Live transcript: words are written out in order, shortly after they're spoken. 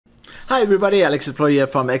Hi everybody, Alex here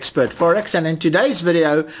from Expert Forex, and in today's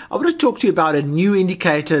video I want to talk to you about a new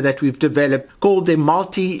indicator that we've developed called the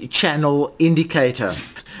multi-channel indicator.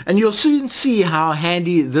 And you'll soon see how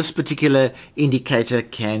handy this particular indicator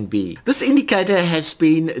can be. This indicator has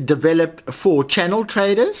been developed for channel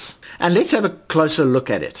traders, and let's have a closer look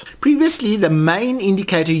at it. Previously, the main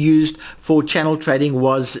indicator used for channel trading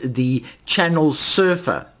was the channel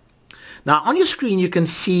surfer. Now on your screen you can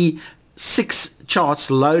see 6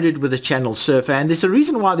 charts loaded with a channel surfer, and there's a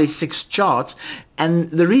reason why there's 6 charts,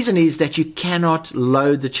 and the reason is that you cannot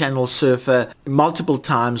load the channel surfer multiple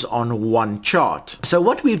times on one chart. So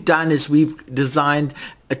what we've done is we've designed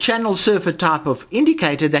a channel surfer type of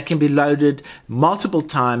indicator that can be loaded multiple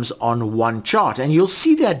times on one chart, and you'll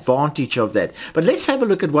see the advantage of that. But let's have a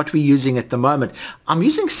look at what we're using at the moment. I'm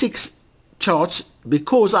using 6 charts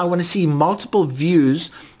because I want to see multiple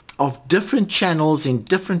views of different channels in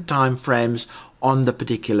different time frames on the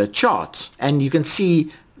particular charts, and you can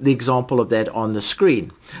see the example of that on the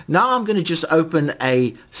screen. Now I'm going to just open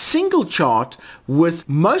a single chart with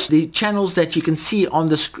most of the channels that you can see on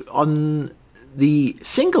the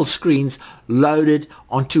single screens loaded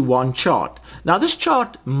onto one chart. Now this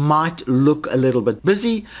chart might look a little bit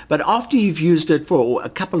busy, but after you've used it for a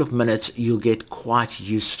couple of minutes you'll get quite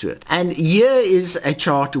used to it. And here is a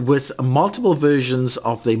chart with multiple versions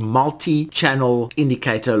of the multi-channel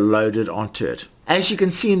indicator loaded onto it. As you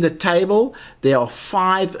can see in the table, there are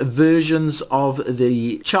 5 versions of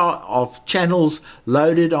the chart of channels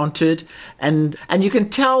loaded onto it, and you can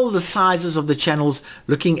tell the sizes of the channels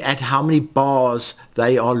looking at how many bars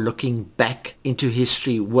they are looking back into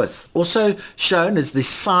history with. Also shown is the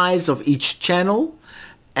size of each channel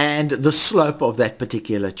and the slope of that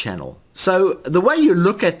particular channel. So the way you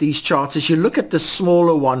look at these charts is you look at the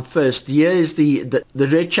smaller one first. Here is the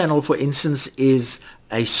red channel, for instance, is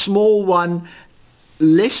a small one,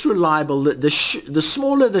 less reliable. The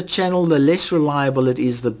smaller the channel, the less reliable it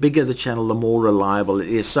is. The bigger the channel, the more reliable it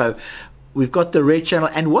is. So we've got the red channel,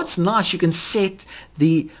 and what's nice, you can set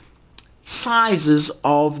the sizes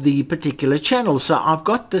of the particular channel. So I've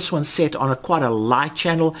got this one set on quite a light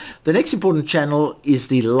channel. The next important channel is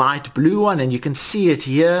the light blue one, and you can see it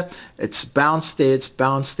here. It's bounced there, it's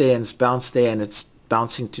bounced there, and it's bounced there, and it's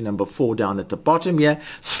bouncing to number 4 down at the bottom here.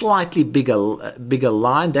 Slightly bigger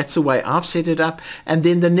line. That's the way I've set it up. And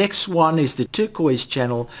then the next one is the turquoise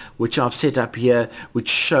channel, which I've set up here, which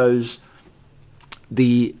shows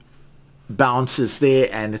the bounces there,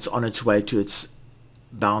 and it's on its way to its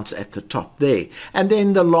bounce at the top there. And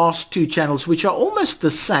then the last 2 channels, which are almost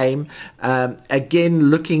the same, again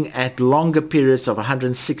looking at longer periods of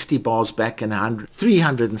 160 bars back and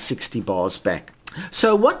 360 bars back.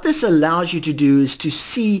 So what this allows you to do is to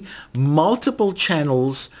see multiple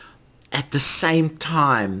channels at the same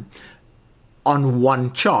time on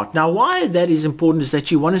one chart. Now why that is important is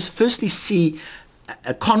that you want to firstly see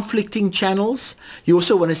conflicting channels. You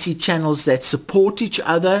also want to see channels that support each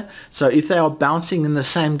other. So if they are bouncing in the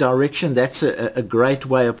same direction, that's a great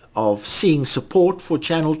way of seeing support for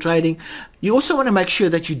channel trading. You also want to make sure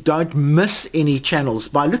that you don't miss any channels.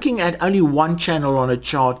 By looking at only one channel on a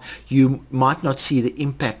chart, you might not see the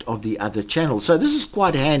impact of the other channels. So this is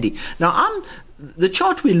quite handy. Now the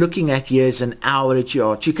chart we're looking at here is an hourly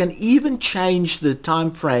chart. You can even change the time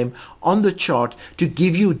frame on the chart to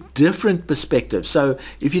give you different perspectives. So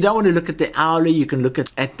if you don't want to look at the hourly, you can look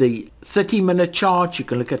at the 30-minute chart, you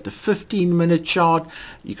can look at the 15-minute chart,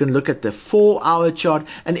 you can look at the 4-hour chart,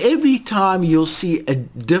 and every time you'll see a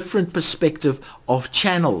different perspective of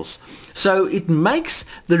channels. So it makes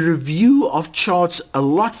the review of charts a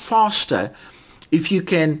lot faster if you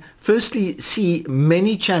can firstly see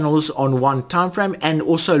many channels on one time frame and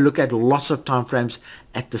also look at lots of time frames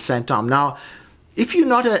at the same time. Now, if you're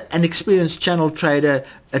not an experienced channel trader,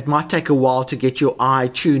 it might take a while to get your eye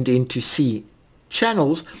tuned in to see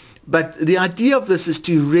channels, but the idea of this is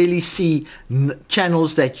to really see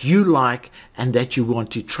channels that you like and that you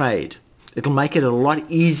want to trade. It'll make it a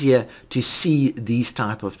lot easier to see these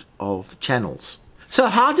type of channels. So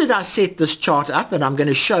how did I set this chart up? And I'm going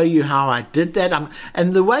to show you how I did that.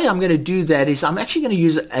 And the way I'm going to do that is I'm actually going to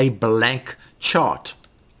use a blank chart.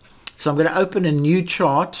 So I'm going to open a new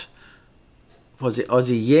chart for the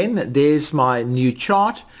Aussie yen. There's my new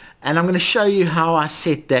chart, and I'm going to show you how I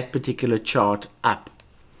set that particular chart up.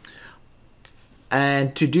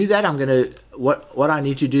 And to do that, I'm going to what I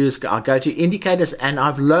need to do is I'll go to indicators, and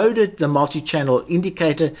I've loaded the multi-channel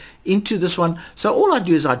indicator into this one. So all I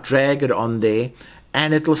do is I drag it on there,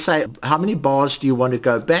 and it will say how many bars do you want to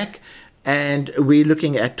go back, and we're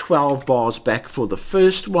looking at 12 bars back for the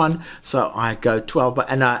first one. So I go 12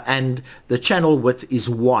 and the channel width is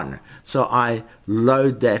 1, so I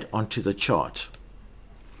load that onto the chart,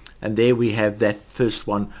 and there we have that first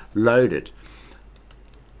one loaded,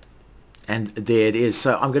 and there it is.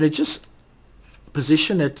 So I'm going to just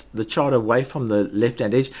position the chart away from the left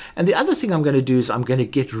hand edge, and the other thing I'm going to do is I'm going to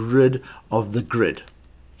get rid of the grid.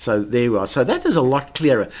 So there we are. So that is a lot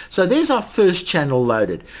clearer. So there's our first channel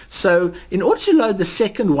loaded. So in order to load the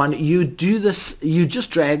second one, you do this, you just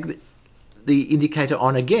drag the indicator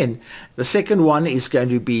on again. The second one is going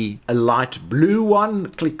to be a light blue one.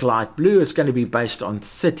 Click light blue. It's going to be based on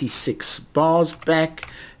 36 bars back,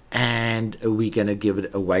 and we're going to give it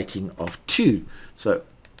a weighting of 2. So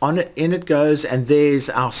in it goes, and there's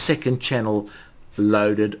our second channel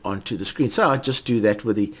loaded onto the screen. So I just do that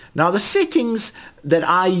with now the settings that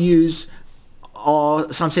I use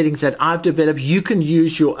are some settings that I've developed. You can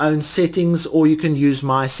use your own settings, or you can use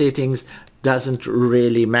my settings, doesn't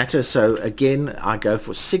really matter. So again, I go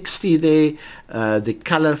for 60 there. The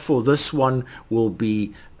color for this one will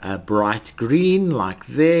be bright green, like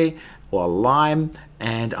there, or lime,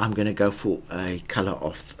 and I'm going to go for a color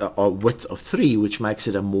of width of 3, which makes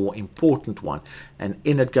it a more important one, and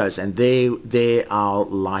in it goes, and there our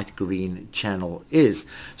light green channel is.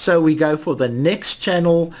 So we go for the next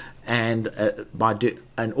channel, and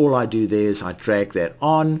all I do there is I drag that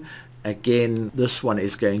on. Again, this one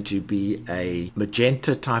is going to be a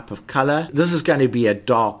magenta type of color. This is going to be a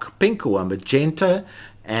dark pink or a magenta,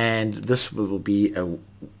 and this will be a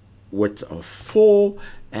width of 4,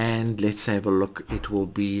 and let's have a look. It will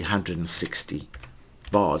be 160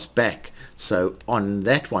 bars back. So on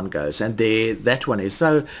that one goes, and there that one is.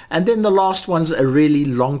 So, and then the last one's a really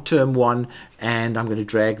long-term one, and I'm going to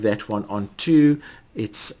drag that one on too.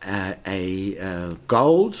 It's a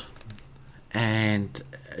gold, and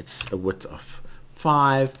it's a width of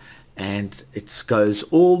 5, and it goes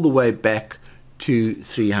all the way back to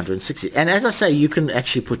 360. And as I say, you can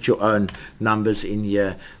actually put your own numbers in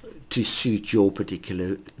here to suit your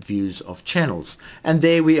particular views of channels. And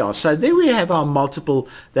there we are. So there we have our multiple.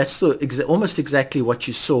 That's almost exactly what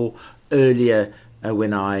you saw earlier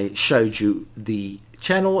when I showed you the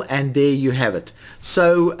channel, and there you have it.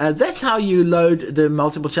 So that's how you load the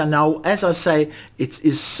multiple channel. Now, as I say, it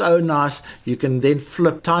is so nice. You can then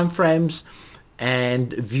flip time frames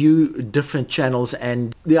and view different channels,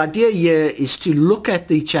 and the idea here is to look at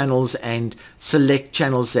the channels and select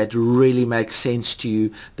channels that really make sense to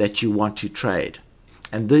you, that you want to trade,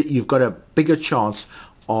 and you've got a bigger chance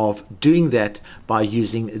of doing that by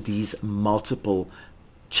using these multiple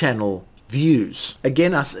channel views.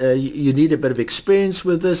 Again, you need a bit of experience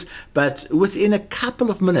with this, but within a couple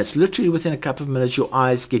of minutes, literally within a couple of minutes, your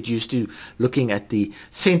eyes get used to looking at the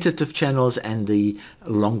sensitive channels and the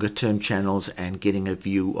longer term channels and getting a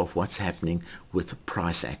view of what's happening with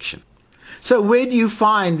price action. So where do you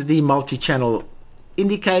find the multi-channel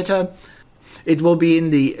indicator? It will be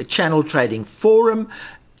in the channel trading forum.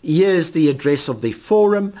 Here's the address of the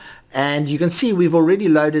forum, and you can see we've already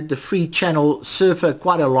loaded the free channel surfer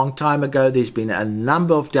quite a long time ago. There's been a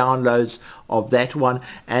number of downloads of that one,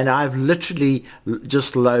 and I've literally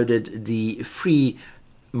just loaded the free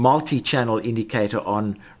multi-channel indicator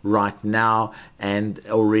on right now, and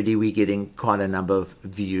already we're getting quite a number of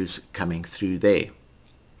views coming through there.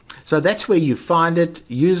 So that's where you find it.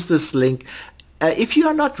 Use this link. If you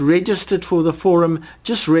are not registered for the forum,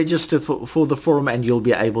 just register for the forum, and you'll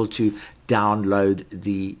be able to download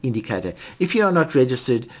the indicator. If you are not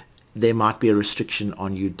registered, there might be a restriction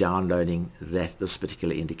on you downloading this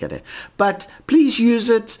particular indicator. But please use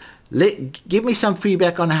it. Give me some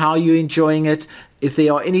feedback on how you're enjoying it. If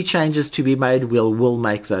there are any changes to be made, we'll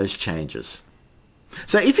make those changes.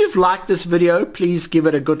 So if you've liked this video, please give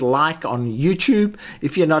it a good like on YouTube.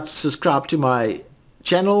 If you're not subscribed to my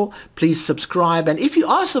channel, please subscribe, and if you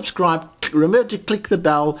are subscribed, remember to click the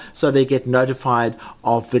bell so they get notified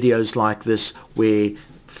of videos like this, where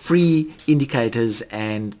free indicators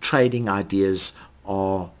and trading ideas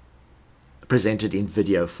are presented in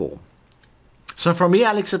video form. So from me,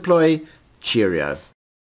 Alex Aploy, cheerio.